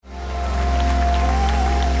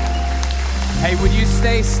Hey, would you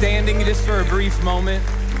stay standing just for a brief moment?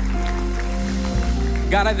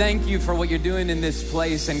 God, I thank you for what you're doing in this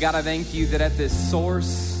place. And God, I thank you that at the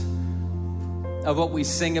source of what we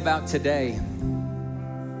sing about today,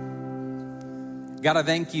 God, I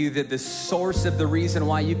thank you that the source of the reason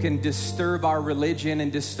why you can disturb our religion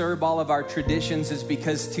and disturb all of our traditions is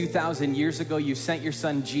because 2,000 years ago, you sent your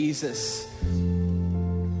son, Jesus.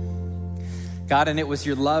 God, and it was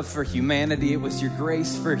your love for humanity. It was your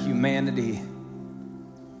grace for humanity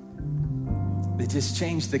that just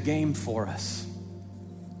changed the game for us.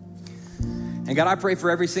 And God, I pray for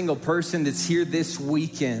every single person that's here this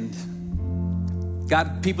weekend.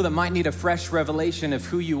 God, people that might need a fresh revelation of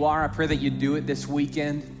who you are, I pray that you do it this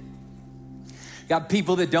weekend. God,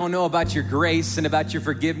 people that don't know about your grace and about your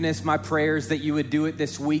forgiveness, my prayer is that you would do it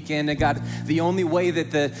this weekend. And God, the only way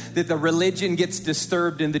that the religion gets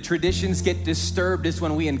disturbed and the traditions get disturbed is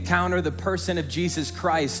when we encounter the person of Jesus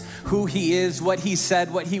Christ, who he is, what he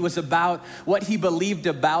said, what he was about, what he believed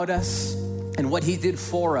about us, and what he did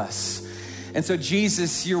for us. And so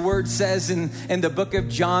Jesus, your word says in the book of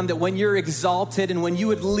John that when you're exalted and when you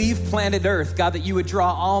would leave planet Earth, God, that you would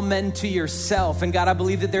draw all men to yourself. And God, I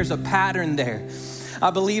believe that there's a pattern there. I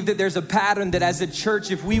believe that there's a pattern that as a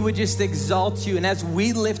church, if we would just exalt you and as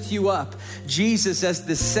we lift you up, Jesus as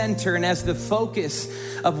the center and as the focus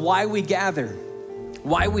of why we gather,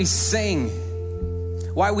 why we sing,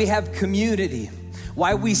 why we have community,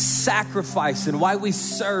 why we sacrifice and why we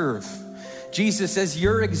serve. Jesus, as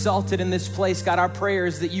you're exalted in this place, God, our prayer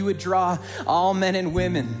is that you would draw all men and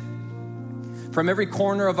women from every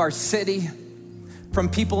corner of our city, from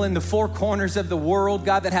people in the four corners of the world,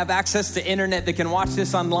 God, that have access to internet, that can watch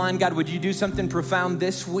this online. God, would you do something profound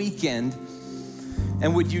this weekend?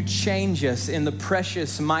 And would you change us in the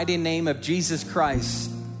precious, mighty name of Jesus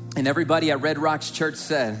Christ? And everybody at Red Rocks Church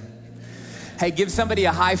said, hey, give somebody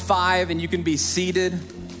a high five and you can be seated.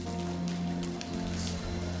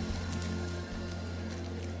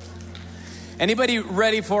 Anybody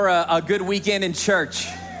ready for a good weekend in church?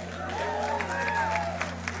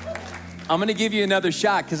 I'm gonna give you another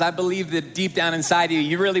shot because I believe that deep down inside of you,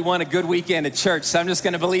 you really want a good weekend at church. So I'm just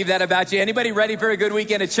gonna believe that about you. Anybody ready for a good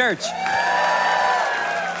weekend at church?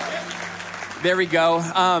 There we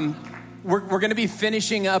go. We're gonna be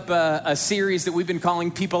finishing up a series that we've been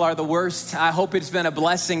calling People Are the Worst. I hope it's been a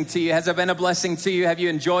blessing to you. Has it been a blessing to you? Have you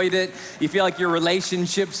enjoyed it? You feel like your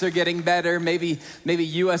relationships are getting better? Maybe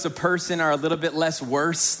you as a person are a little bit less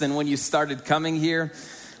worse than when you started coming here.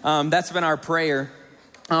 That's been our prayer.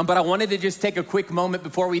 But I wanted to just take a quick moment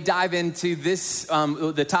before we dive into this,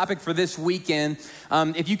 the topic for this weekend.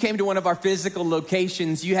 If you came to one of our physical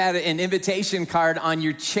locations, you had an invitation card on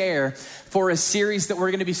your chair for a series that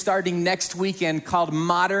we're going to be starting next weekend called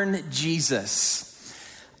Modern Jesus.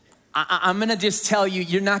 I'm going to just tell you,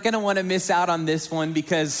 you're not going to want to miss out on this one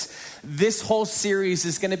because this whole series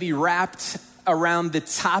is going to be wrapped around the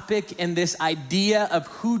topic and this idea of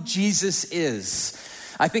who Jesus is.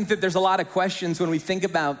 I think that there's a lot of questions when we think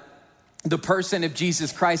about the person of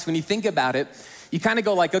Jesus Christ. When you think about it, you kind of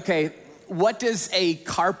go like, okay, what does a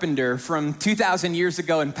carpenter from 2,000 years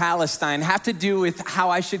ago in Palestine have to do with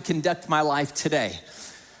how I should conduct my life today?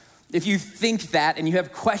 If you think that and you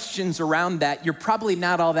have questions around that, you're probably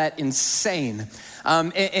not all that insane.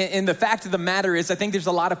 And the fact of the matter is, I think there's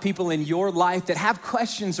a lot of people in your life that have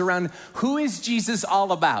questions around who is Jesus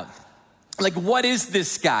all about? Like, what is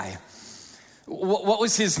this guy? What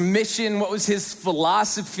was his mission? What was his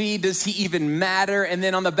philosophy? Does he even matter? And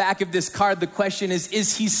then on the back of this card, the question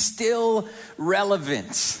is he still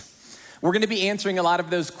relevant? We're going to be answering a lot of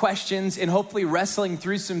those questions and hopefully wrestling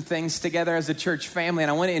through some things together as a church family.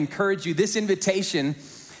 And I want to encourage you, this invitation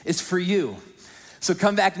is for you. So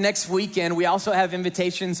come back next weekend. We also have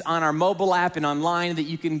invitations on our mobile app and online that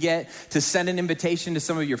you can get to send an invitation to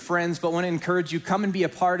some of your friends. But I want to encourage you, come and be a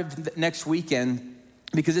part of next weekend,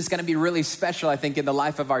 because it's going to be really special, I think, in the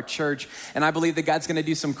life of our church. And I believe that God's going to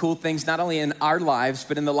do some cool things, not only in our lives,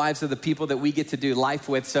 but in the lives of the people that we get to do life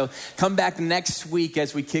with. So come back next week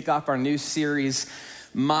as we kick off our new series,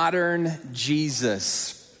 Modern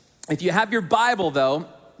Jesus. If you have your Bible, though,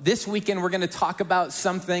 this weekend we're going to talk about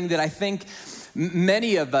something that I think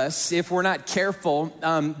many of us, if we're not careful,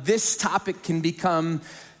 this topic can become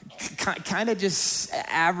kind of just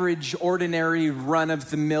average, ordinary,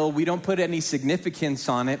 run-of-the-mill. We don't put any significance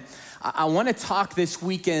on it. I want to talk this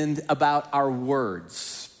weekend about our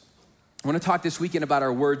words.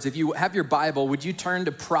 If you have your Bible, would you turn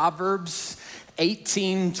to Proverbs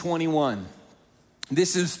 18:21?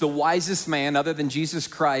 This is the wisest man, other than Jesus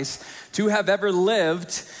Christ, to have ever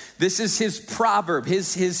lived. This is his proverb,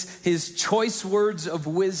 his choice words of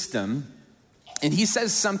wisdom. And he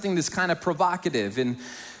says something that's kind of provocative. In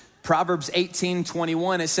Proverbs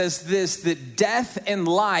 18:21, it says this, that death and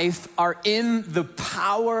life are in the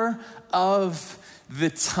power of the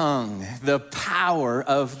tongue, the power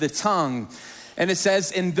of the tongue. And it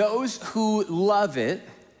says, and those who love it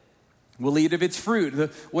will eat of its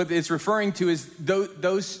fruit. What it's referring to is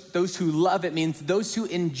those who love it means those who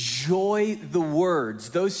enjoy the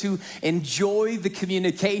words, those who enjoy the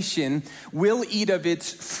communication will eat of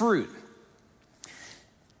its fruit.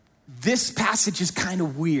 This passage is kind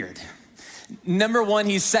of weird. Number one,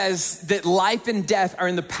 he says that life and death are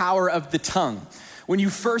in the power of the tongue. When you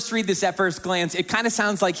first read this at first glance, it kind of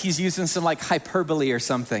sounds like he's using some like hyperbole or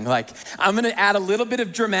something. Like, I'm gonna add a little bit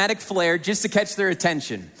of dramatic flair just to catch their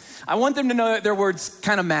attention. I want them to know that their words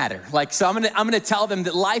kind of matter. Like, so I'm gonna tell them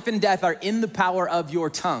that life and death are in the power of your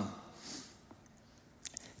tongue.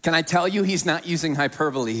 Can I tell you he's not using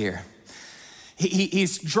hyperbole here?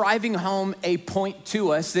 He's driving home a point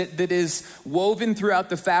to us that is woven throughout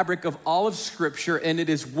the fabric of all of Scripture, and it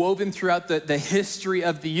is woven throughout the history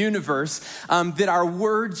of the universe, that our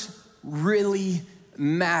words really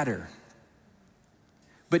matter.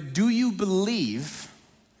 But do you believe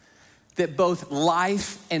that both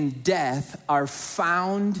life and death are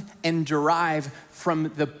found and derived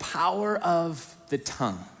from the power of the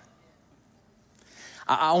tongue?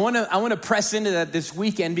 I want to press into that this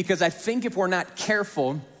weekend because I think if we're not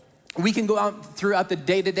careful, we can go out throughout the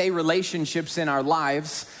day-to-day relationships in our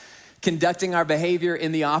lives, conducting our behavior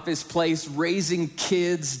in the office place, raising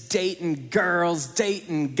kids, dating girls,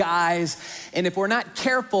 dating guys. And if we're not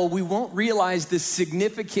careful, we won't realize the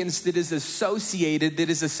significance that is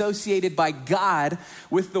associated by God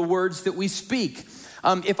with the words that we speak.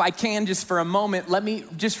 If I can, just for a moment, let me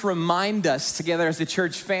just remind us together as a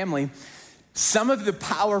church family, some of the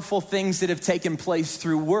powerful things that have taken place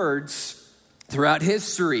through words throughout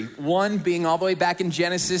history. One being all the way back in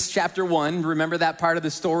Genesis chapter 1. Remember that part of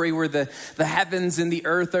the story where the heavens and the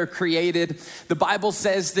earth are created. The Bible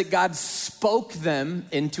says that God spoke them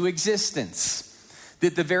into existence.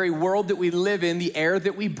 That the very world that we live in, the air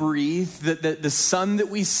that we breathe, the sun that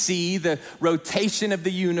we see, the rotation of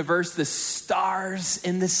the universe, the stars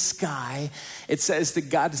in the sky, it says that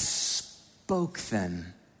God spoke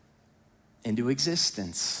them into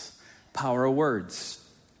existence. Power of words.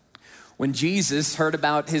 When Jesus heard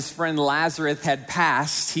about his friend Lazarus had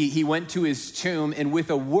passed, he went to his tomb, and with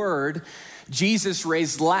a word, Jesus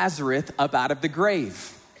raised Lazarus up out of the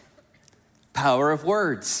grave. Power of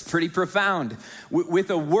words, pretty profound. With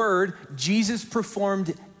a word, Jesus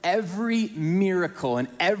performed every miracle, and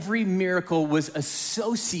every miracle was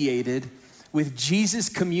associated with Jesus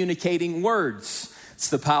communicating words. It's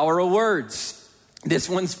the power of words. This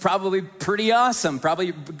one's probably pretty awesome,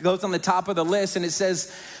 probably goes on the top of the list. And it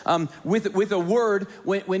says, with a word,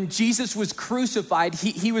 when Jesus was crucified,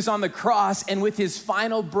 he was on the cross, and with his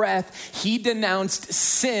final breath, he denounced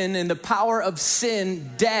sin and the power of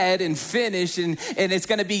sin dead and finished. And it's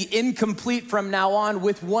gonna be incomplete from now on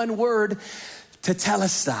with one word,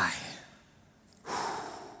 tetelestai.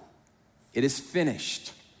 It is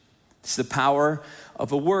finished. It's the power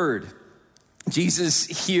of a word. Jesus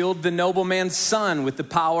healed the nobleman's son with the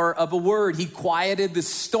power of a word. He quieted the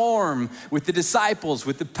storm with the disciples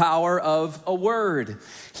with the power of a word.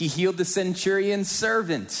 He healed the centurion's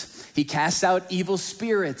servant. He cast out evil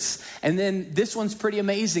spirits. And then this one's pretty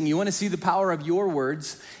amazing. You want to see the power of your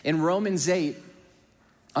words? In Romans 8,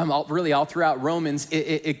 all throughout Romans,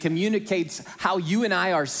 it communicates how you and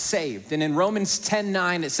I are saved. And in Romans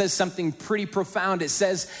 10:9, it says something pretty profound. It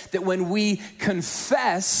says that when we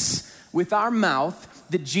confess with our mouth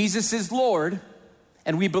that Jesus is Lord,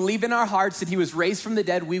 and we believe in our hearts that he was raised from the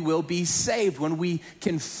dead, we will be saved. When we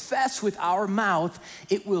confess with our mouth,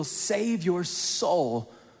 it will save your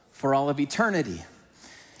soul for all of eternity.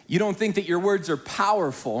 You don't think that your words are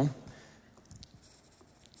powerful?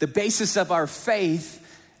 The basis of our faith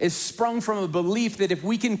is sprung from a belief that if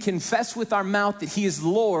we can confess with our mouth that he is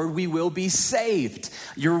Lord, we will be saved.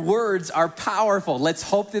 Your words are powerful. Let's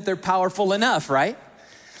hope that they're powerful enough, right?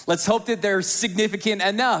 Let's hope that they're significant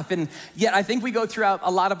enough. And yet I think we go throughout a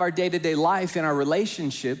lot of our day-to-day life in our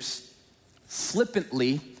relationships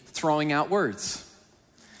flippantly throwing out words.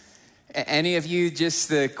 Any of you just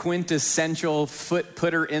the quintessential foot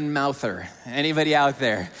putter in mouther? Anybody out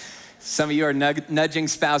there? Some of you are nudging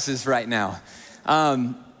spouses right now.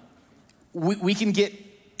 We can get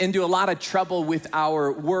into a lot of trouble with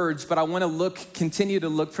our words, but I want to continue to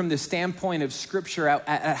look from the standpoint of Scripture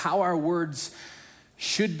at how our words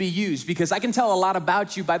should be used, because I can tell a lot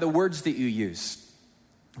about you by the words that you use,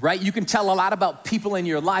 right? You can tell a lot about people in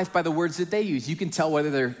your life by the words that they use. You can tell whether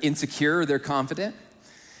they're insecure or they're confident.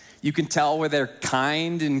 You can tell whether they're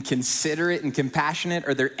kind and considerate and compassionate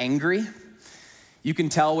or they're angry. You can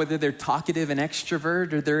tell whether they're talkative and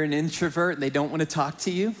extrovert or they're an introvert and they don't want to talk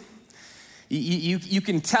to you. You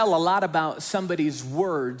can tell a lot about somebody's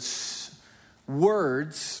words.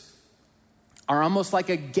 Words are almost like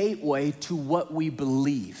a gateway to what we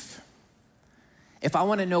believe. If I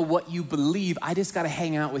want to know what you believe, I just got to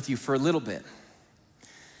hang out with you for a little bit.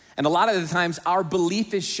 And a lot of the times, our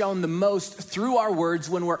belief is shown the most through our words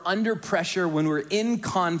when we're under pressure, when we're in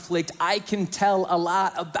conflict. I can tell a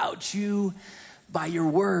lot about you by your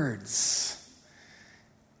words.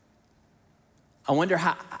 I wonder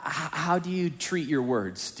how do you treat your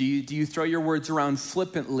words? Do you throw your words around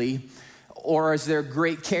flippantly, or is there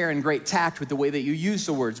great care and great tact with the way that you use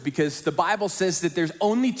the words? Because the Bible says that there's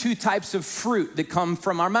only two types of fruit that come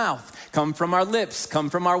from our mouth, come from our lips, come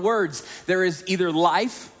from our words. There is either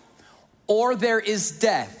life or there is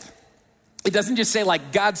death. It doesn't just say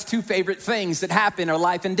like God's two favorite things that happen are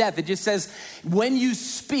life and death. It just says when you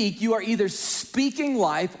speak, you are either speaking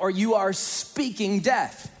life or you are speaking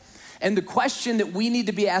death. And the question that we need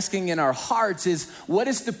to be asking in our hearts is, what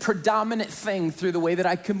is the predominant thing through the way that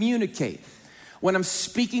I communicate? When I'm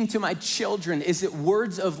speaking to my children, is it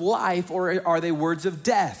words of life or are they words of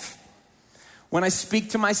death? When I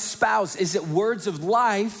speak to my spouse, is it words of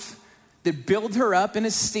life that build her up and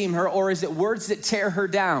esteem her, or is it words that tear her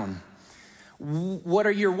down? What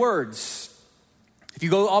are your words? If you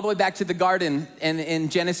go all the way back to the garden and in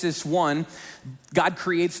Genesis 1, God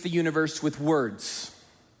creates the universe with words.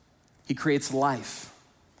 He creates life.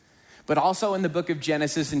 But also in the book of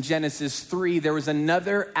Genesis, in Genesis 3, there was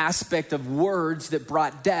another aspect of words that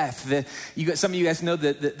brought death. Some of you guys know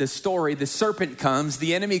the story. The serpent comes,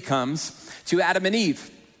 the enemy comes to Adam and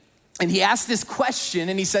Eve. And he asked this question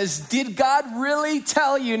and he says, did God really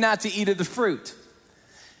tell you not to eat of the fruit?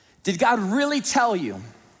 Did God really tell you?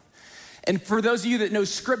 And for those of you that know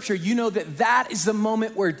scripture, you know that that is the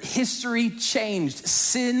moment where history changed.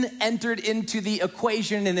 Sin entered into the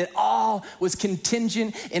equation and it all was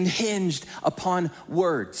contingent and hinged upon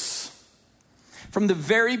words. From the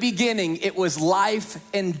very beginning, it was life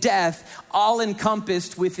and death all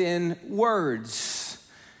encompassed within words.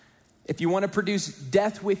 If you want to produce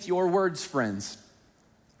death with your words, friends,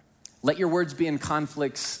 let your words be in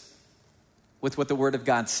conflicts with what the Word of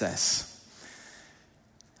God says.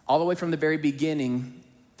 All the way from the very beginning,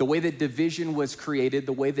 the way that division was created,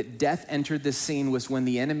 the way that death entered the scene was when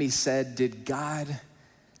the enemy said, did God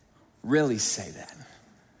really say that?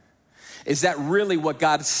 Is that really what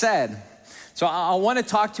God said? So I want to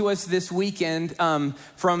talk to us this weekend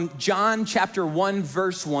from John chapter 1,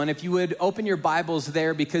 verse 1. If you would open your Bibles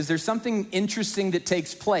there, because there's something interesting that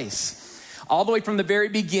takes place. All the way from the very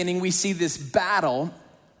beginning, we see this battle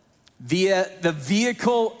via the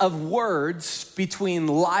vehicle of words between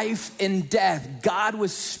life and death. God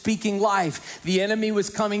was speaking life. The enemy was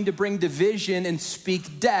coming to bring division and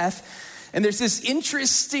speak death. And there's this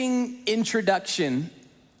interesting introduction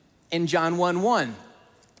in John 1:1.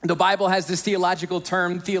 The Bible has this theological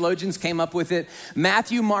term, theologians came up with it.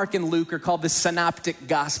 Matthew, Mark, and Luke are called the synoptic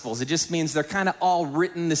gospels. It just means they're kind of all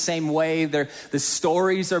written the same way. The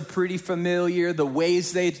stories are pretty familiar. The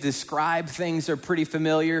ways they describe things are pretty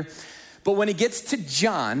familiar. But when it gets to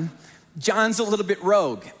John, John's a little bit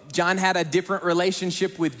rogue. John had a different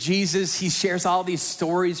relationship with Jesus. He shares all these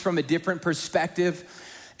stories from a different perspective.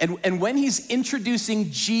 And when he's introducing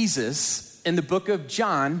Jesus in the book of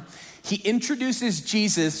John, he introduces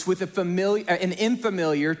Jesus with an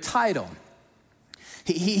unfamiliar title.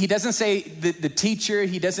 He doesn't say the teacher.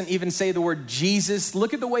 He doesn't even say the word Jesus.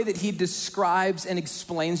 Look at the way that he describes and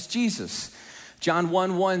explains Jesus. John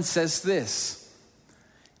 1:1 says this: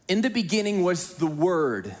 in the beginning was the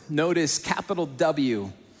Word. Notice capital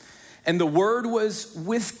W. And the Word was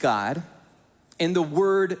with God, and the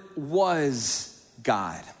Word was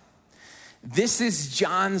God. This is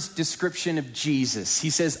John's description of Jesus. He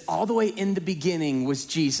says, all the way in the beginning was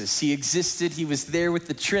Jesus. He existed. He was there with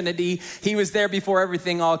the Trinity. He was there before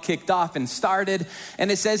everything all kicked off and started. And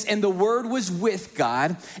it says, and the Word was with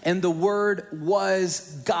God, and the Word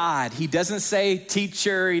was God. He doesn't say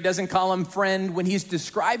teacher. He doesn't call him friend. When he's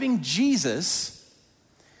describing Jesus,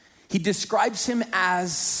 he describes him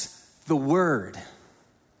as the Word.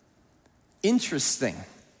 Interesting.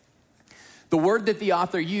 The word that the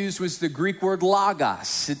author used was the Greek word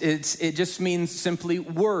logos. It just means simply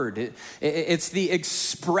word. It's the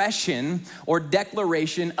expression or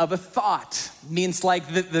declaration of a thought. It means like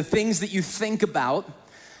the things that you think about,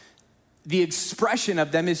 the expression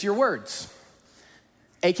of them is your words.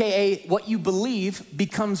 AKA what you believe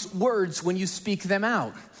becomes words when you speak them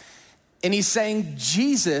out. And he's saying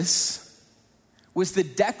Jesus was the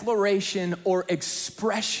declaration or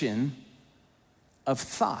expression of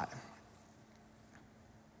thought.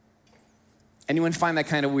 Anyone find that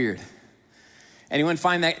kind of weird? Anyone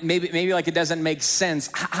find that maybe like it doesn't make sense?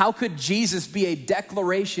 How could Jesus be a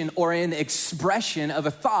declaration or an expression of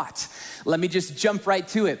a thought? Let me just jump right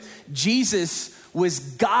to it. Jesus was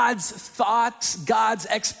God's thoughts, God's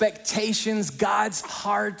expectations, God's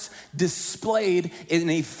heart displayed in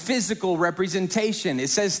a physical representation. It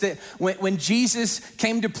says that when Jesus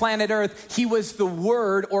came to planet Earth, he was the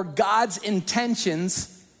Word or God's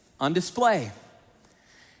intentions on display.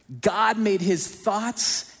 God made his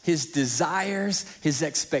thoughts, his desires, his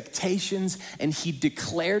expectations, and he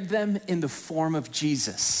declared them in the form of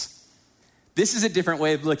Jesus. This is a different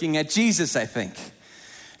way of looking at Jesus, I think.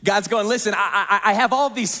 God's going, listen, I have all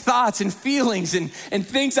these thoughts and feelings and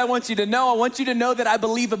things I want you to know. I want you to know that I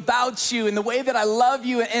believe about you and the way that I love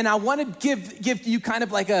you. And I want to give you kind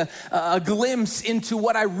of like a glimpse into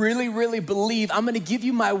what I really, really believe. I'm going to give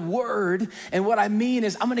you my word. And what I mean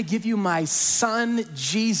is I'm going to give you my son,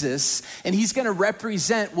 Jesus. And he's going to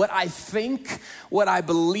represent what I think, what I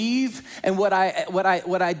believe, and what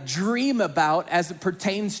I dream about as it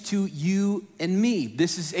pertains to you and me.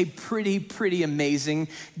 This is a pretty amazing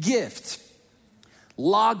gift.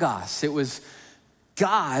 Logos, it was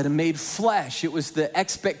God made flesh. It was the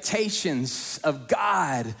expectations of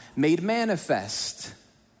God made manifest.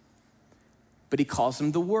 But he calls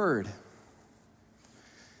him the Word.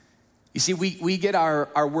 You see, we get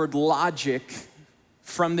our word logic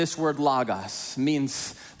from this word logos. It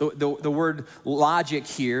means the word logic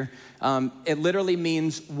here, it literally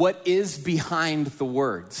means what is behind the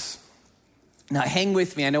words. Now, hang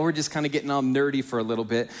with me. I know we're just kind of getting all nerdy for a little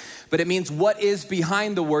bit, but it means what is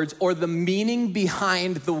behind the words or the meaning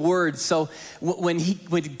behind the words. So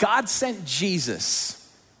when God sent Jesus,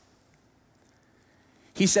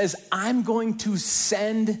 he says, I'm going to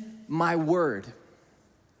send my word.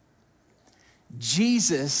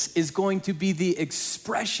 Jesus is going to be the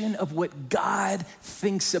expression of what God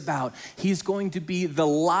thinks about. He's going to be the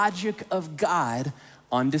logic of God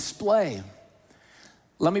on display.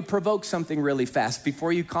 Let me provoke something really fast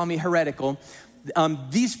before you call me heretical.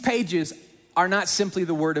 These pages are not simply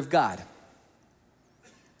the Word of God.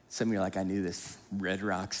 Some of you are like, I knew this. Red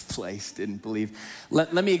Rocks place, didn't believe.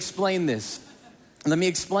 Let me explain this.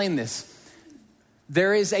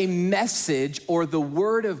 There is a message or the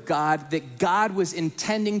Word of God that God was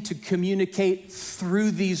intending to communicate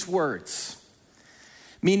through these words.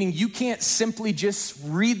 Meaning you can't simply just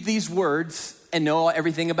read these words and know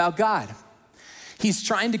everything about God. He's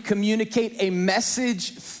trying to communicate a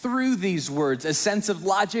message through these words, a sense of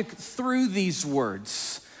logic through these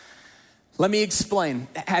words. Let me explain.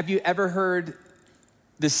 Have you ever heard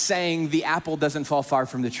the saying, the apple doesn't fall far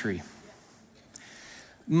from the tree?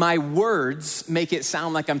 My words make it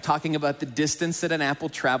sound like I'm talking about the distance that an apple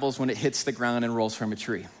travels when it hits the ground and rolls from a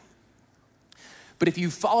tree. But if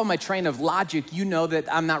you follow my train of logic, you know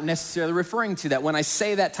that I'm not necessarily referring to that. When I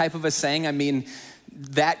say that type of a saying, I mean,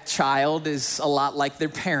 that child is a lot like their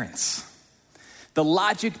parents. The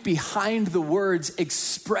logic behind the words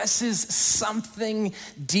expresses something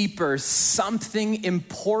deeper, something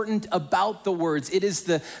important about the words. It is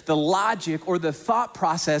the logic or the thought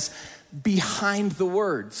process behind the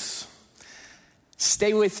words.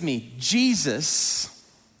 Stay with me. Jesus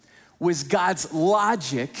was God's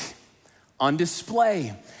logic on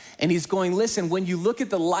display. And he's going, listen, when you look at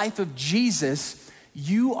the life of Jesus,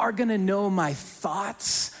 you are gonna know my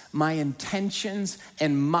thoughts, my intentions,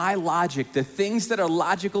 and my logic. The things that are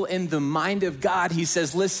logical in the mind of God, he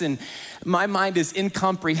says, listen, my mind is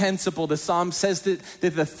incomprehensible. The Psalm says that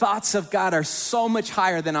the thoughts of God are so much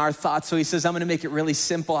higher than our thoughts. So he says, I'm gonna make it really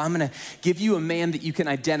simple. I'm gonna give you a man that you can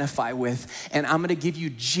identify with, and I'm gonna give you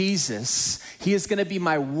Jesus. He is gonna be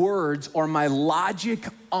my words or my logic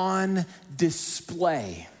on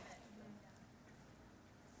display.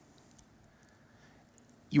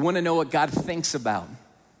 You wanna know what God thinks about?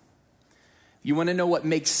 You wanna know what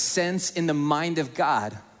makes sense in the mind of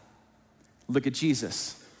God? Look at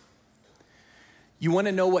Jesus. You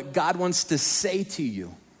wanna know what God wants to say to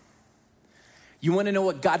you? You wanna know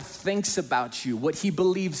what God thinks about you, what he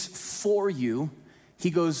believes for you? He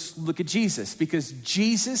goes, look at Jesus, because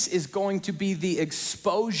Jesus is going to be the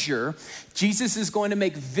exposure. Jesus is going to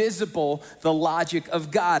make visible the logic of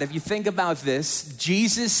God. If you think about this,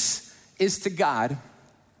 Jesus is to God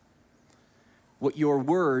what your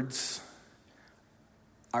words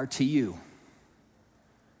are to you.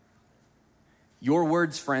 Your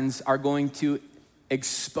words, friends, are going to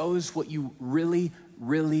expose what you really,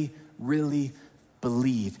 really, really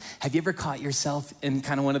believe. Have you ever caught yourself in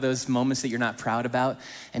kind of one of those moments that you're not proud about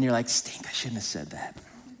and you're like, stink, I shouldn't have said that?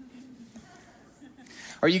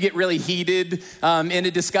 Or you get really heated in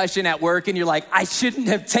a discussion at work and you're like, I shouldn't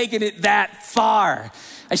have taken it that far.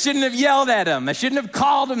 I shouldn't have yelled at him. I shouldn't have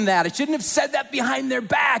called him that. I shouldn't have said that behind their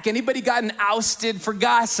back. Anybody gotten ousted for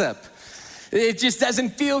gossip? It just doesn't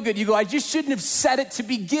feel good. You go, I just shouldn't have said it to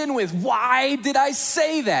begin with. Why did I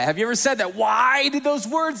say that? Have you ever said that? Why did those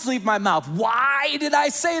words leave my mouth? Why did I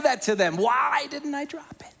say that to them? Why didn't I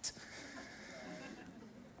drop it?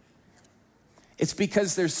 It's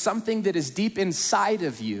because there's something that is deep inside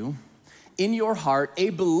of you, in your heart, a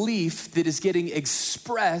belief that is getting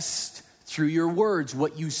expressed through your words.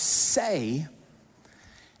 What you say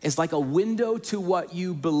is like a window to what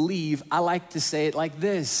you believe. I like to say it like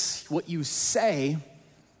this. What you say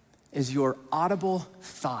is your audible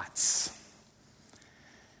thoughts.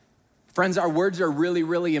 Friends, our words are really,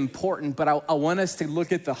 really important, but I want us to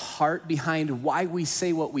look at the heart behind why we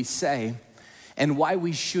say what we say and why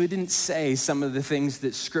we shouldn't say some of the things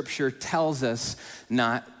that Scripture tells us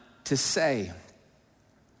not to say.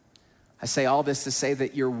 I say all this to say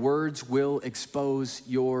that your words will expose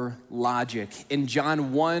your logic. In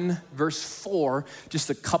John 1, verse 4, just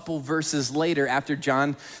a couple verses later, after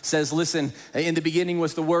John says, listen, in the beginning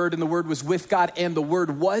was the Word, and the Word was with God, and the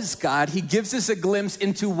Word was God, he gives us a glimpse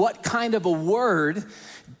into what kind of a Word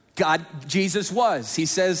Jesus was. He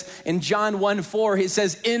says in John 1:4, he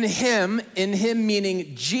says, in him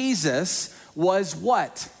meaning Jesus, was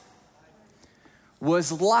what?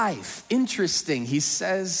 Was life. Interesting. He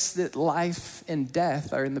says that life and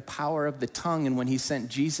death are in the power of the tongue, and when he sent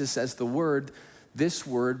Jesus as the Word, this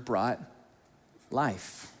Word brought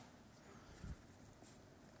life.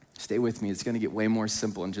 Stay with me. It's going to get way more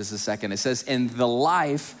simple in just a second. It says, and the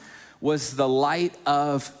life was the light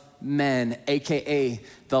of men, aka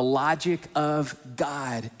the logic of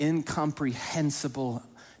God, incomprehensible.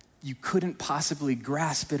 You couldn't possibly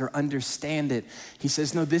grasp it or understand it. He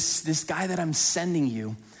says, no, this guy that I'm sending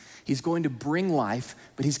you, he's going to bring life,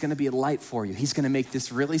 but he's going to be a light for you. He's going to make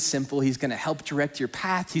this really simple. He's going to help direct your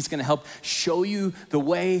path. He's going to help show you the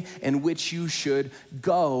way in which you should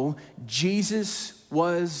go. Jesus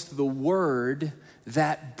was the Word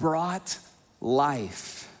that brought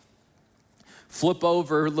life. Flip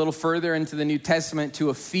over a little further into the New Testament to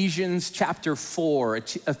Ephesians chapter 4.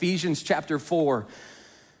 Ephesians chapter 4.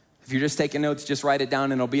 If you're just taking notes, just write it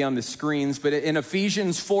down and it'll be on the screens. But in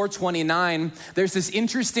Ephesians 4:29, there's this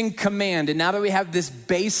interesting command. And now that we have this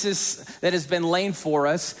basis that has been laid for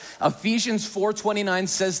us, Ephesians 4:29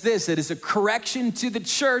 says this. It is a correction to the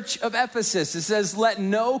church of Ephesus. It says, let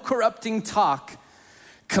no corrupting talk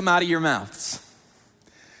come out of your mouths.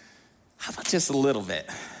 How about just a little bit?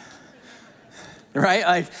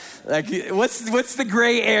 Right? Like what's the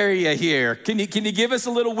gray area here? Can you give us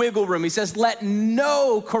a little wiggle room? He says, let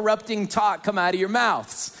no corrupting talk come out of your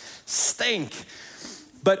mouths. Stink.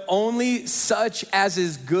 But only such as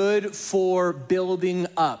is good for building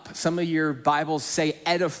up. Some of your Bibles say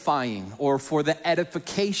edifying, or for the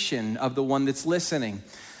edification of the one that's listening.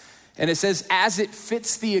 And it says, as it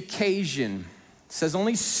fits the occasion. It says,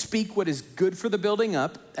 only speak what is good for the building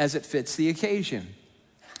up as it fits the occasion.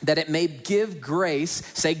 That it may give grace,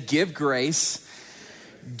 say give grace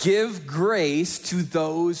to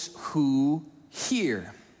those who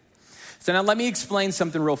hear. So now let me explain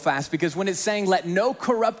something real fast, because when it's saying let no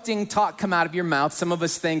corrupting talk come out of your mouth, some of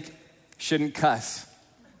us think shouldn't cuss.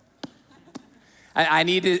 I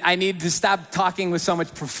need to stop talking with so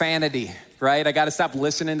much profanity, right? I got to stop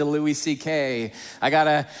listening to Louis C.K. I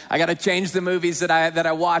gotta change the movies that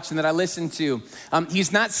I watch and that I listen to.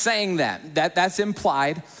 He's not saying that's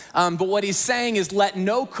implied. But what he's saying is let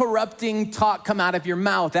no corrupting talk come out of your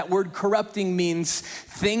mouth. That word corrupting means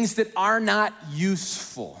things that are not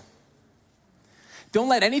useful. Don't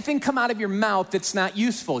let anything come out of your mouth that's not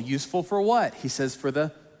useful. Useful for what? He says for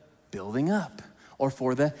the building up or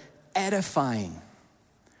for the edifying.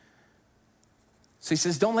 So he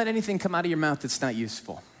says, don't let anything come out of your mouth that's not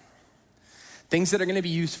useful. Things that are going to be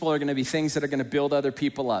useful are going to be things that are going to build other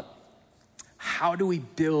people up. How do we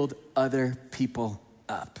build other people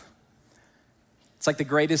up? It's like the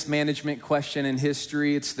greatest management question in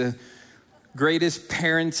history. It's the greatest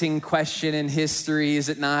parenting question in history, is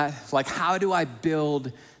it not? Like, how do I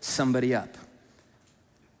build somebody up?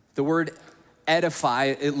 The word edify,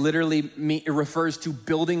 it literally it refers to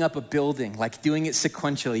building up a building, like doing it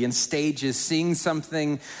sequentially in stages, seeing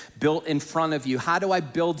something built in front of you. How do I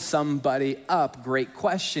build somebody up? Great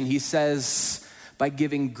question. He says, by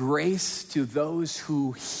giving grace to those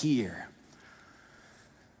who hear.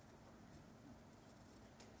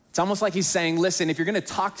 It's almost like he's saying, listen, if you're gonna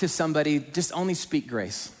talk to somebody, just only speak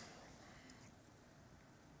grace.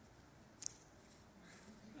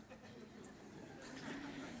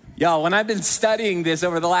 Y'all, when I've been studying this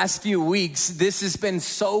over the last few weeks, this has been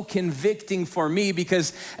so convicting for me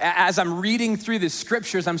because as I'm reading through the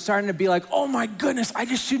scriptures, I'm starting to be like, oh my goodness, I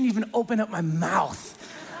just shouldn't even open up my mouth.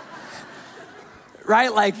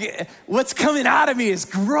 Right? Like what's coming out of me is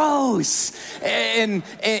gross. And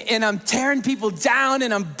I'm tearing people down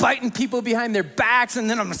and I'm biting people behind their backs and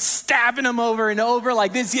then I'm stabbing them over and over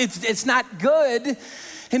like this. It's not good.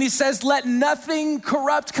 And he says, let nothing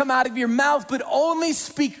corrupt come out of your mouth, but only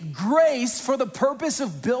speak grace for the purpose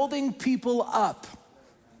of building people up.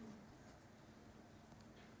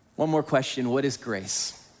 One more question, what is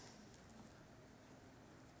grace?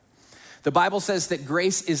 The Bible says that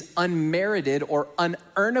grace is unmerited or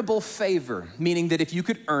unearnable favor, meaning that if you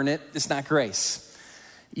could earn it, it's not grace.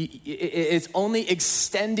 It's only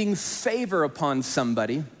extending favor upon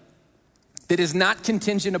somebody that is not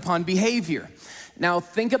contingent upon behavior. Now,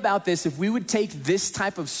 think about this. If we would take this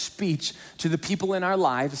type of speech to the people in our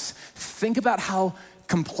lives, think about how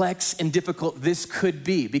complex and difficult this could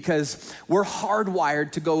be because we're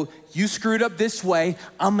hardwired to go, you screwed up this way,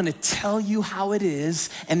 I'm gonna tell you how it is,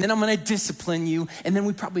 and then I'm gonna discipline you, and then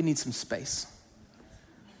we probably need some space.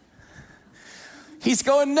 He's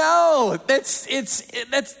going, no,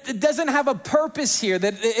 it doesn't have a purpose here.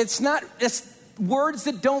 That it's words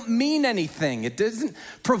that don't mean anything. It doesn't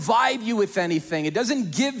provide you with anything. It doesn't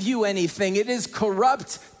give you anything. It is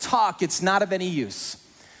corrupt talk. It's not of any use.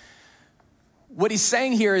 What he's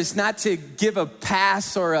saying here is not to give a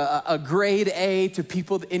pass or a grade A to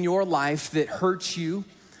people in your life that hurt you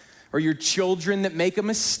or your children that make a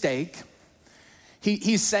mistake.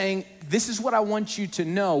 He's saying, this is what I want you to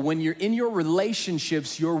know. When you're in your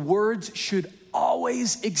relationships, your words should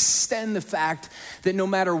always extend the fact that no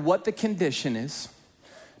matter what the condition is,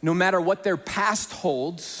 no matter what their past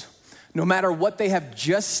holds, no matter what they have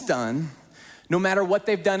just done, no matter what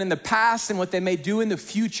they've done in the past and what they may do in the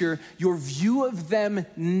future, your view of them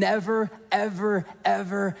never, ever,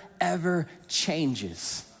 ever, ever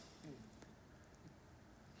changes.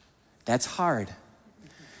 That's hard.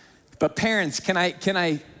 But parents, can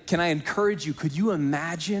I encourage you? Could you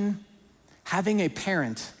imagine having a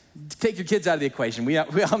parent? Take your kids out of the equation. We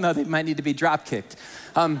all know they might need to be drop kicked.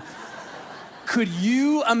 Could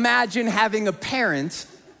you imagine having a parent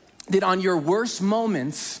that on your worst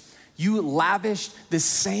moments, you lavished the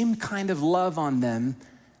same kind of love on them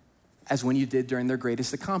as when you did during their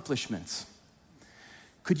greatest accomplishments?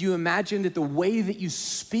 Could you imagine that the way that you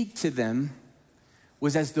speak to them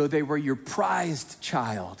was as though they were your prized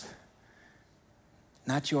child,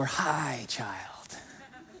 not your high child?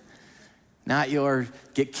 Not your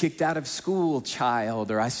get kicked out of school child,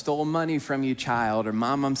 or I stole money from you child, or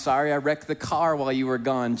mom, I'm sorry I wrecked the car while you were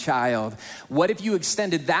gone child. What if you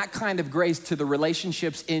extended that kind of grace to the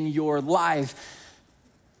relationships in your life?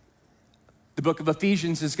 The book of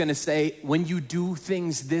Ephesians is gonna say, when you do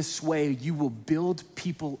things this way, you will build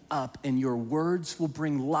people up and your words will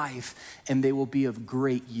bring life and they will be of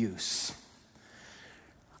great use.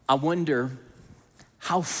 I wonder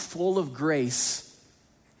how full of grace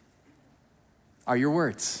are your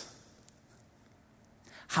words?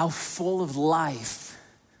 How full of life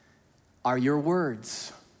are your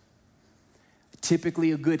words?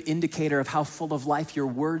 Typically, a good indicator of how full of life your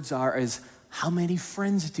words are is how many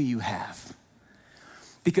friends do you have?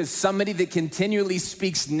 Because somebody that continually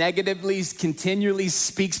speaks negatively, continually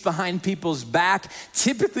speaks behind people's back,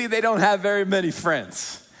 typically they don't have very many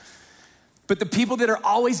friends. But the people that are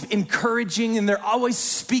always encouraging and they're always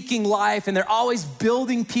speaking life and they're always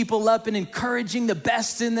building people up and encouraging the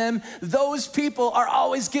best in them, those people are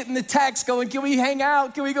always getting the text going, can we hang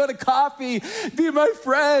out? Can we go to coffee? Be my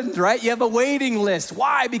friend, right? You have a waiting list.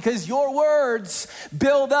 Why? Because your words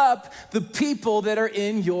build up the people that are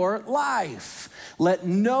in your life. Let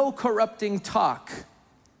no corrupting talk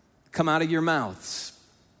come out of your mouths.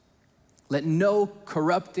 Let no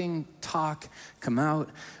corrupting talk come out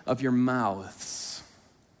of your mouths.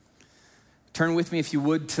 Turn with me, if you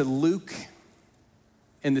would, to Luke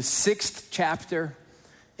in the 6th chapter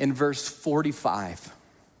in verse 45.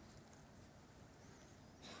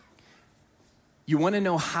 You want to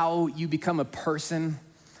know how you become a person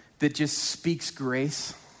that just speaks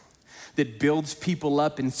grace? that builds people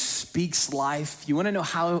up and speaks life? You wanna know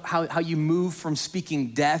how you move from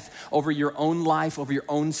speaking death over your own life, over your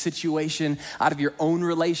own situation, out of your own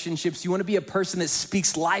relationships? You wanna be a person that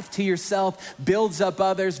speaks life to yourself, builds up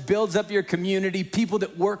others, builds up your community. People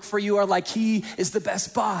that work for you are like, he is the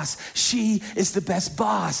best boss. She is the best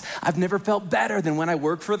boss. I've never felt better than when I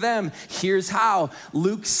work for them. Here's how.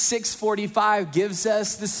 Luke 6:45 gives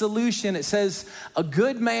us the solution. It says, a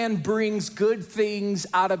good man brings good things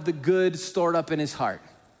out of the good stored up in his heart.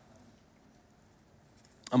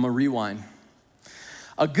 I'm gonna rewind.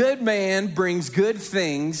 A good man brings good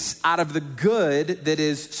things out of the good that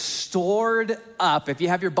is stored up. If you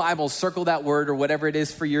have your Bible, circle that word or whatever it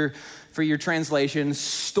is for your translation,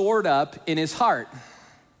 stored up in his heart.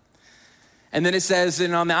 And then it says,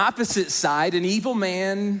 and on the opposite side, an evil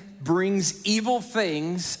man brings evil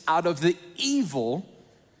things out of the evil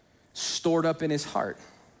stored up in his heart.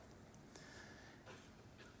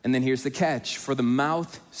 And then here's the catch. For the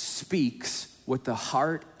mouth speaks what the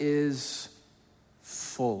heart is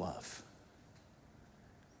full of.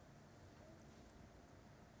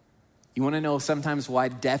 You want to know sometimes why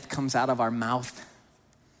death comes out of our mouth?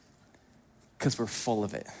 Because we're full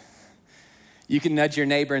of it. You can nudge your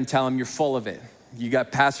neighbor and tell him you're full of it. You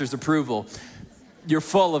got pastor's approval. You're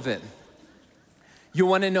full of it. You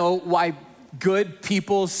want to know why good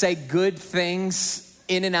people say good things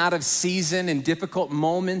in and out of season in difficult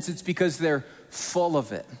moments? It's because they're full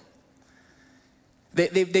of it.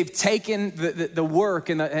 They've taken the work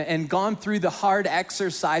and gone through the hard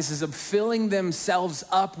exercises of filling themselves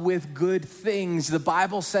up with good things. The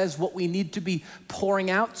Bible says what we need to be pouring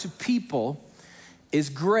out to people is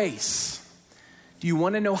grace. Do you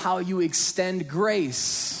want to know how you extend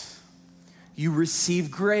grace? You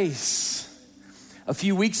receive grace. A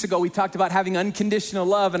few weeks ago, we talked about having unconditional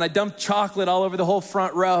love, and I dumped chocolate all over the whole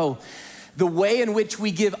front row. The way in which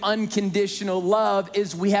we give unconditional love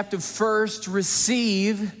is we have to first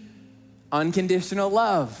receive unconditional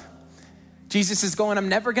love. Jesus is going, I'm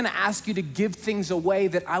never gonna ask you to give things away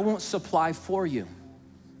that I won't supply for you.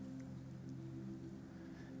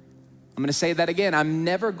 I'm gonna say that again. I'm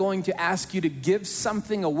never going to ask you to give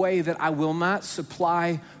something away that I will not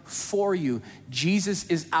supply for you. Jesus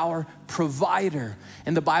is our provider.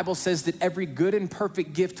 And the Bible says that every good and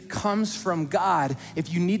perfect gift comes from God.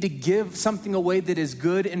 If you need to give something away that is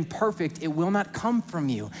good and perfect, it will not come from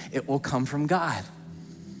you. It will come from God.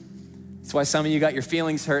 That's why some of you got your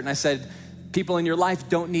feelings hurt. And I said, people in your life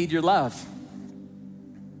don't need your love.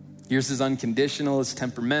 Yours is unconditional, it's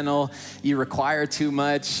temperamental, you require too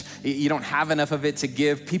much, you don't have enough of it to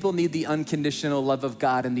give. People need the unconditional love of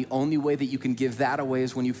God, and the only way that you can give that away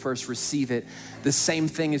is when you first receive it. The same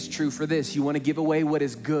thing is true for this. You want to give away what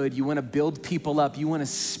is good, you want to build people up, you want to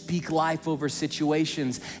speak life over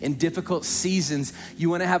situations in difficult seasons, you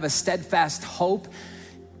want to have a steadfast hope.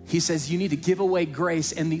 He says you need to give away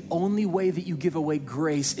grace, and the only way that you give away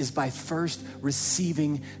grace is by first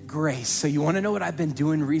receiving grace. So you want to know what I've been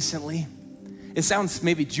doing recently? It sounds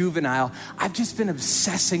maybe juvenile. I've just been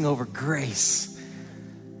obsessing over grace.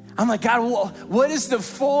 I'm like, God, what is the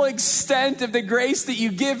full extent of the grace that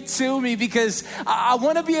you give to me? Because I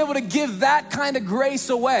want to be able to give that kind of grace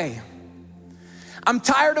away. I'm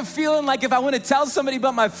tired of feeling like if I want to tell somebody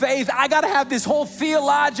about my faith, I got to have this whole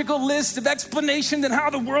theological list of explanations and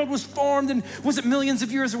how the world was formed, and was it millions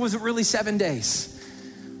of years or was it really 7 days?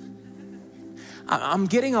 I'm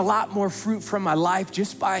getting a lot more fruit from my life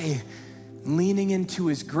just by leaning into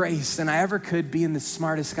his grace than I ever could being the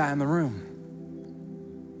smartest guy in the room.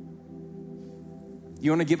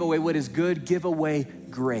 You want to give away what is good? Give away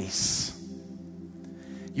grace.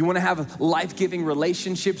 You want to have life-giving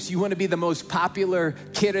relationships? You want to be the most popular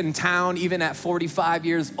kid in town, even at 45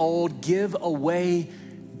 years old? Give away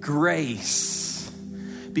grace.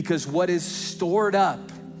 Because what is stored up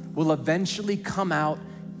will eventually come out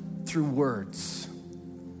through words.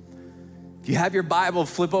 If you have your Bible,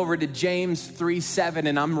 flip over to James 3:7,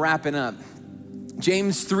 and I'm wrapping up.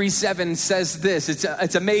 James 3:7 says this.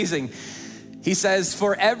 It's amazing. He says,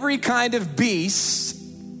 for every kind of beast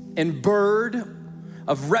and bird,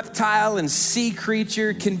 of reptile and sea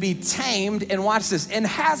creature can be tamed, and watch this, and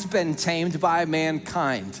has been tamed by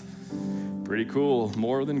mankind. Pretty cool,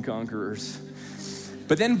 more than conquerors.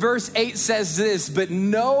 But then verse 8 says this, but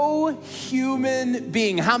no human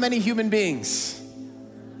being, how many human beings?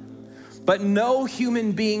 But no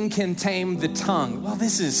human being can tame the tongue. Well,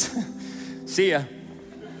 this is, see ya.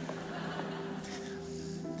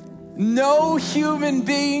 No human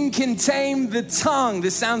being can tame the tongue.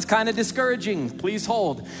 This sounds kind of discouraging. Please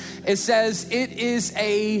hold. It says it is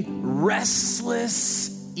a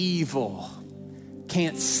restless evil,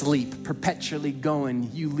 can't sleep, perpetually going.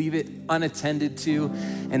 You leave it unattended to,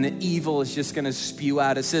 and the evil is just gonna spew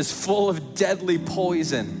out. It says, full of deadly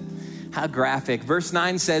poison. How graphic. Verse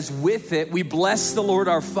 9 says, with it, we bless the Lord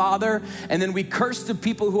our Father, and then we curse the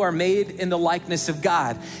people who are made in the likeness of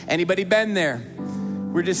God. Anybody been there?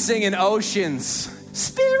 We're just singing oceans.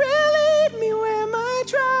 Spirit, lead me where my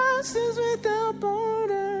trust is without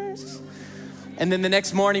borders. And then the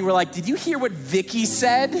next morning, we're like, did you hear what Vicky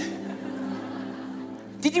said?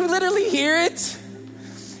 Did you literally hear it?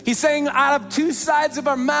 He's saying out of two sides of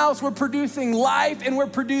our mouths, we're producing life and we're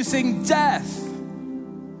producing death.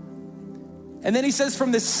 And then he says,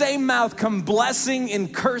 from the same mouth come blessing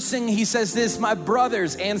and cursing. He says this, my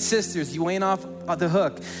brothers and sisters, you ain't off the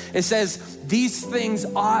hook. It says, these things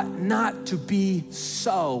ought not to be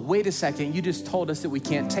so. Wait a second, you just told us that we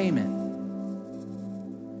can't tame it.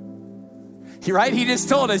 You're right, he just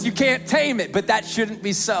told us you can't tame it, but that shouldn't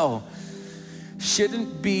be so.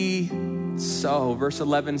 Shouldn't be so. Verse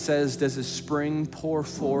 11 says, does a spring pour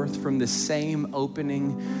forth from the same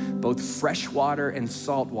opening both fresh water and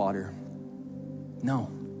salt water?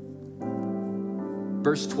 No.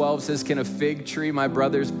 Verse 12 says, can a fig tree, my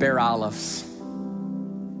brothers, bear olives?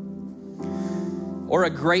 Or a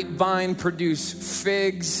grapevine produce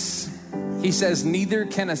figs? He says, neither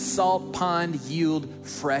can a salt pond yield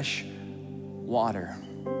fresh water.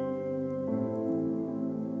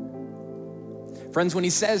 Friends, when he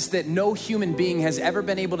says that no human being has ever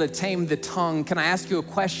been able to tame the tongue, can I ask you a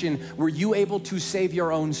question? Were you able to save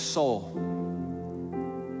your own soul?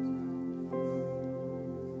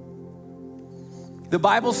 The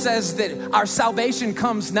Bible says that our salvation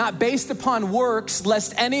comes not based upon works,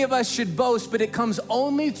 lest any of us should boast, but it comes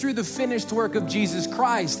only through the finished work of Jesus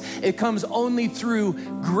Christ. It comes only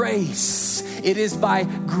through grace. It is by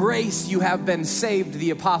grace you have been saved,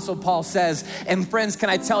 the Apostle Paul says. And friends, can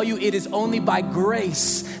I tell you, it is only by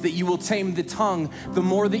grace that you will tame the tongue. The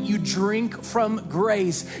more that you drink from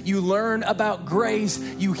grace, you learn about grace,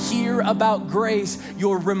 you hear about grace,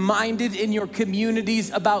 you're reminded in your communities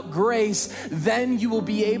about grace, then you will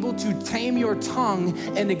be able to tame your tongue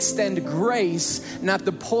and extend grace, not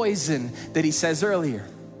the poison that he says earlier.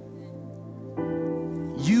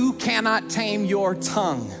 You cannot tame your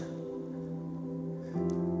tongue.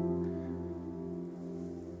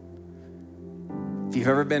 If you've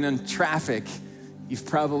ever been in traffic, you've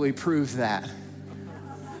probably proved that.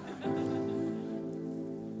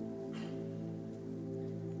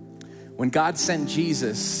 When God sent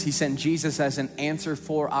Jesus, he sent Jesus as an answer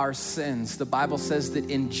for our sins. The Bible says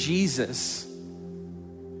that in Jesus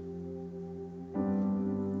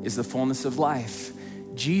is the fullness of life.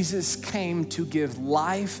 Jesus came to give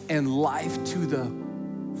life and life to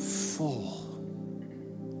the full.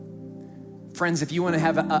 Friends, if you want to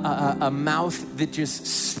have a mouth that just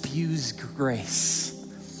spews grace,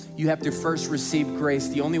 you have to first receive grace.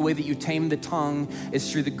 The only way that you tame the tongue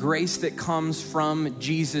is through the grace that comes from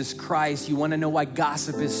Jesus Christ. You want to know why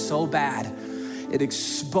gossip is so bad? It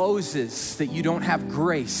exposes that you don't have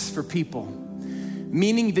grace for people,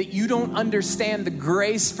 meaning that you don't understand the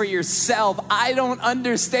grace for yourself. I don't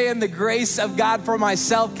understand the grace of God for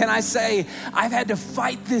myself. Can I say, I've had to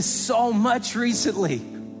fight this so much recently.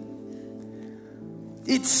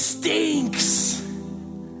 It stinks.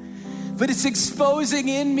 But it's exposing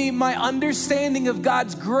in me my understanding of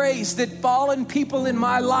God's grace, that fallen people in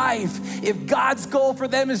my life, if God's goal for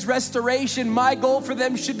them is restoration, my goal for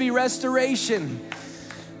them should be restoration.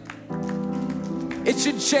 It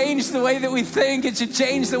should change the way that we think. It should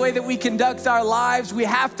change the way that we conduct our lives. We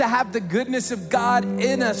have to have the goodness of God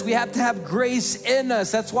in us. We have to have grace in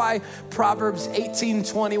us. That's why Proverbs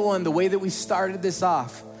 18:21, the way that we started this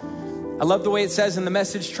off. I love the way it says in the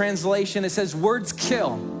Message translation, it says, words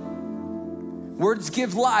kill. Words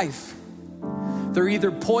give life. They're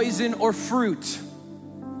either poison or fruit.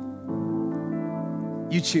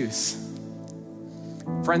 You choose.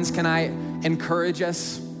 Friends, can I encourage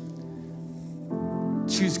us?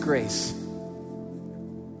 Choose grace.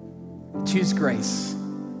 Choose grace.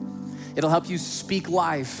 It'll help you speak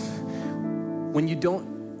life when you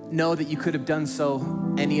don't know that you could have done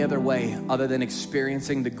so any other way other than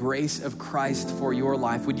experiencing the grace of Christ for your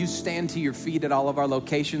life. Would you stand to your feet at all of our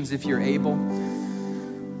locations if you're able?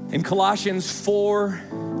 In Colossians 4,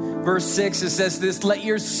 verse 6, it says this, let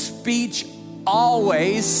your speech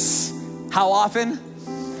always, how often?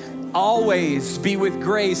 Always be with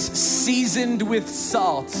grace, seasoned with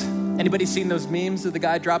salt. Anybody seen those memes of the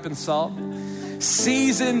guy dropping salt?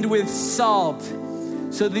 Seasoned with salt,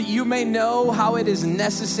 so that you may know how it is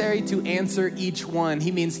necessary to answer each one.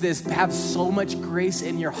 He means this, have so much grace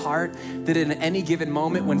in your heart that in any given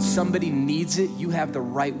moment when somebody needs it, you have the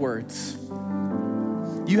right words.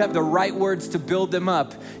 You have the right words to build them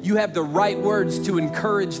up. You have the right words to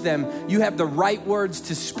encourage them. You have the right words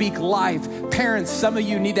to speak life. Parents, some of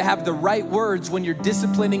you need to have the right words when you're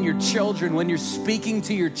disciplining your children, when you're speaking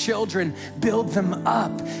to your children. Build them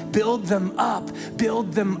up, build them up,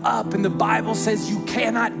 build them up. And the Bible says you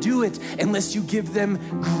cannot do it unless you give them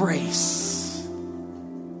grace.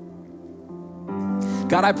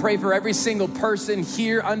 God, I pray for every single person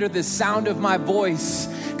here under the sound of my voice.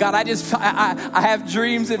 God, I have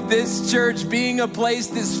dreams of this church being a place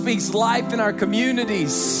that speaks life in our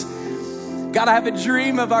communities. God, I have a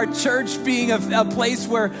dream of our church being a place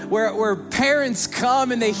where parents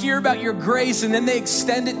come and they hear about your grace and then they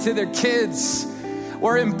extend it to their kids.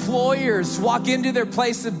 Or employers walk into their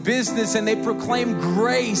place of business and they proclaim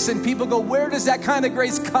grace and people go, where does that kind of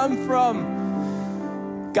grace come from?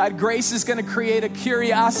 God, grace is gonna create a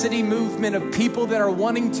curiosity movement of people that are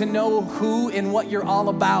wanting to know who and what you're all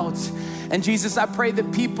about. And Jesus, I pray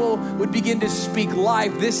that people would begin to speak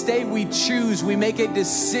life. This day we choose, we make a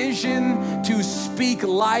decision to speak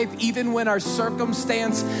life even when our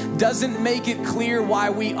circumstance doesn't make it clear why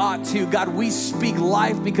we ought to. God, we speak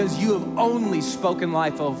life because you have only spoken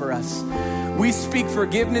life over us. We speak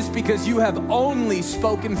forgiveness because you have only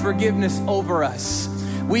spoken forgiveness over us.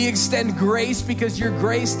 We extend grace because your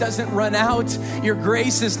grace doesn't run out. Your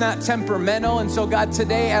grace is not temperamental. And so God,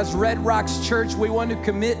 today as Red Rocks Church, we want to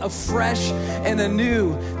commit afresh and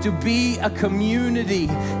anew to be a community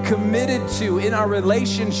committed to, in our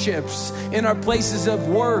relationships, in our places of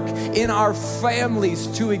work, in our families,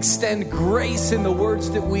 to extend grace in the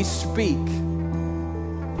words that we speak.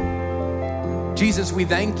 Jesus, we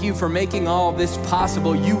thank you for making all this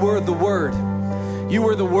possible. You were the Word. You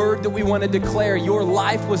were the word that we want to declare. Your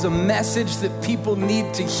life was a message that people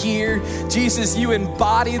need to hear. Jesus, you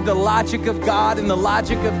embodied the logic of God, and the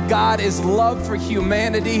logic of God is love for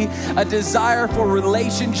humanity, a desire for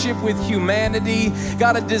relationship with humanity,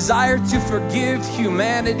 God, a desire to forgive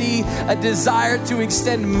humanity, a desire to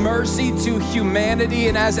extend mercy to humanity.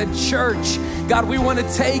 And as a church, God, we want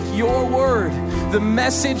to take your word, the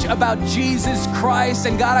message about Jesus Christ,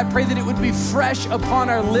 and God, I pray that it would be fresh upon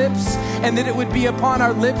our lips and that it would be upon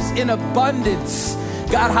our lips in abundance.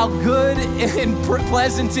 God, how good and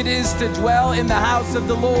pleasant it is to dwell in the house of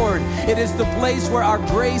the Lord. It is the place where our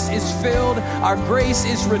grace is filled, our grace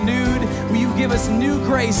is renewed. Will you give us new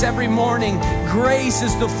grace every morning? Grace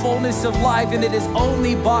is the fullness of life, and it is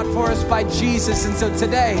only bought for us by Jesus. And so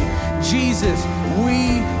today, Jesus,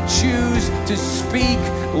 we choose to speak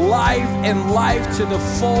life and life to the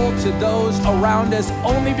full to those around us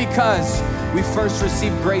only because we first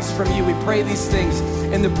received grace from you. We pray these things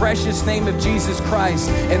in the precious name of Jesus Christ.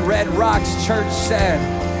 And Red Rocks Church said,